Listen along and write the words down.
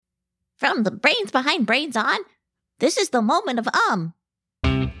From the brains behind Brains On, this is the moment of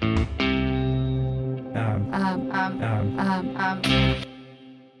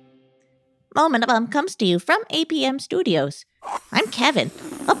Moment of comes to you from APM Studios. I'm Kevin,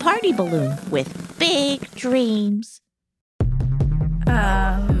 a party balloon with big dreams.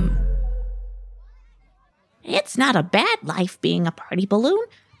 It's not a bad life being a party balloon.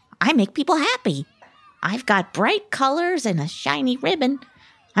 I make people happy. I've got bright colors and a shiny ribbon.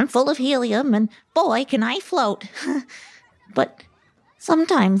 I'm full of helium, and boy, can I float. But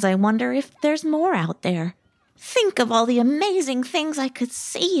sometimes I wonder if there's more out there. Think of all the amazing things I could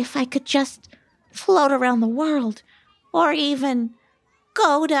see if I could just float around the world, or even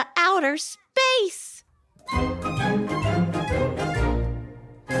go to outer space.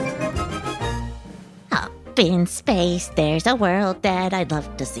 Up in space, there's a world that I'd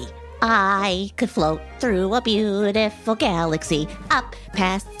love to see. I could float through a beautiful galaxy. Up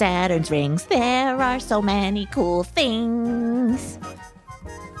past Saturn's rings, there are so many cool things.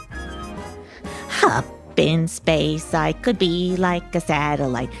 Up in space, I could be like a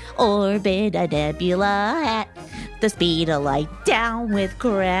satellite, orbit a nebula at the speed of light. Down with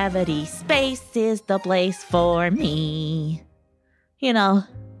gravity, space is the place for me. You know,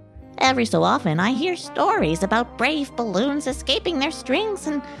 every so often I hear stories about brave balloons escaping their strings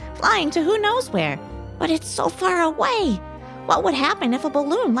and flying to who knows where. But it's so far away. What would happen if a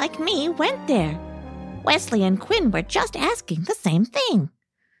balloon like me went there? Wesley and Quinn were just asking the same thing.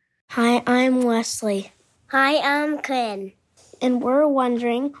 Hi, I'm Wesley. Hi, I'm Quinn. And we're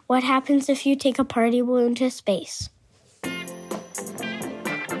wondering what happens if you take a party balloon to space.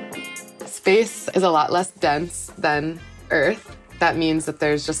 Space is a lot less dense than Earth. That means that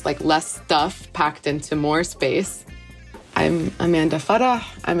there's just less stuff packed into more space. I'm Amanda Farah.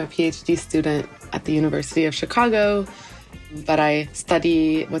 I'm a PhD student at the University of Chicago, but I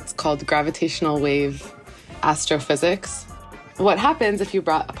study what's called gravitational wave astrophysics. What happens if you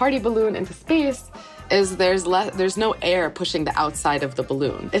brought a party balloon into space is there's no air pushing the outside of the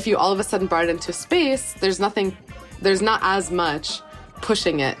balloon. If you all of a sudden brought it into space, there's not as much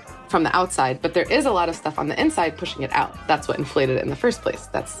pushing it from the outside, but there is a lot of stuff on the inside pushing it out. That's what inflated it in the first place.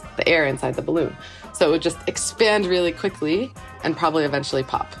 That's the air inside the balloon. So it would just expand really quickly and probably eventually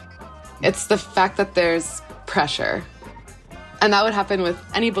pop. It's the fact that there's pressure. And that would happen with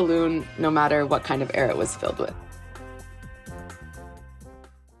any balloon, no matter what kind of air it was filled with.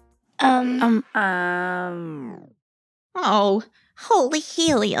 Oh, holy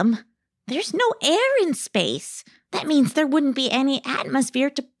helium. There's no air in space. That means there wouldn't be any atmosphere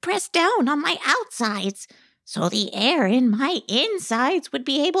to press down on my outsides. So the air in my insides would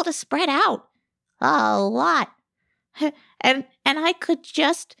be able to spread out a lot. And I could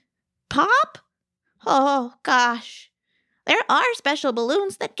just pop? Oh, gosh. There are special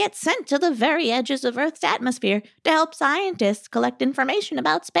balloons that get sent to the very edges of Earth's atmosphere to help scientists collect information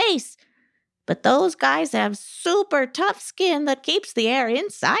about space. But those guys have super tough skin that keeps the air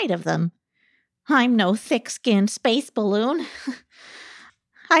inside of them. I'm no thick-skinned space balloon.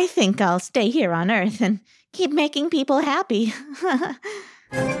 I think I'll stay here on Earth and keep making people happy.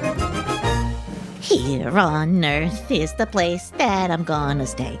 Here on Earth is the place that I'm gonna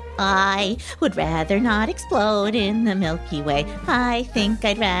stay. I would rather not explode in the Milky Way. I think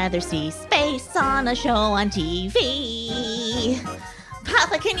I'd rather see space on a show on TV.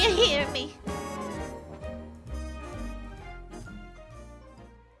 Papa, can you hear me?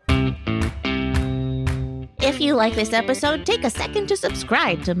 If you like this episode, take a second to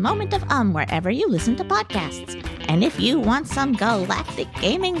subscribe to Moment of wherever you listen to podcasts. And if you want some galactic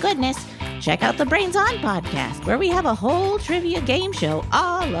gaming goodness, check out the Brains On podcast, where we have a whole trivia game show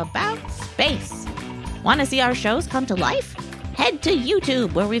all about space. Want to see our shows come to life? Head to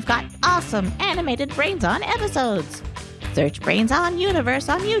YouTube, where we've got awesome animated Brains On episodes. Search Brains On Universe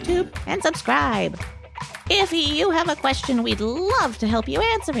on YouTube and subscribe. If you have a question, we'd love to help you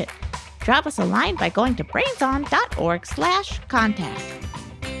answer it. Drop us a line by going to brainson.org/contact.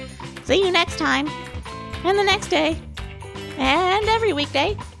 See you next time, and the next day, and every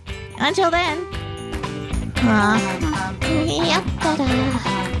weekday. Until then,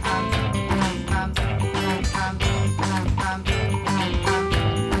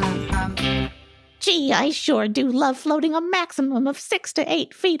 gee, I sure do love floating a maximum of 6 to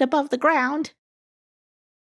 8 feet above the ground.